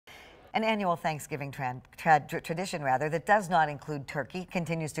An annual Thanksgiving tradition that does not include turkey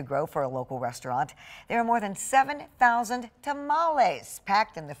continues to grow for a local restaurant. There are more than 7,000 tamales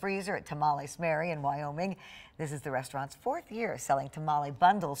packed in the freezer at Tamales Mary in Wyoming. This is the restaurant's fourth year selling tamale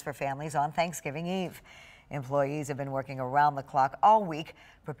bundles for families on Thanksgiving Eve. Employees have been working around the clock all week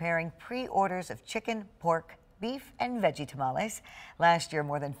preparing pre-orders of chicken, pork, beef, and veggie tamales. Last year,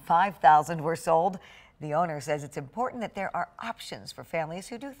 more than 5,000 were sold. The owner says it's important that there are options for families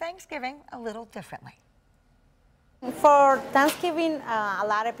who do Thanksgiving a little differently. For Thanksgiving, a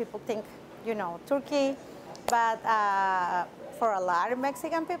lot of people think, turkey, but for a lot of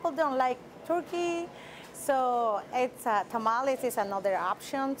Mexican people don't like turkey. So tamales is another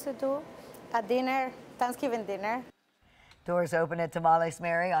option to do a dinner, Thanksgiving dinner. Doors open at Tamales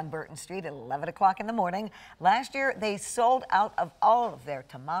Mary on Burton Street at 11 o'clock in the morning. Last year, they sold out of all of their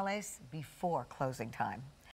tamales before closing time.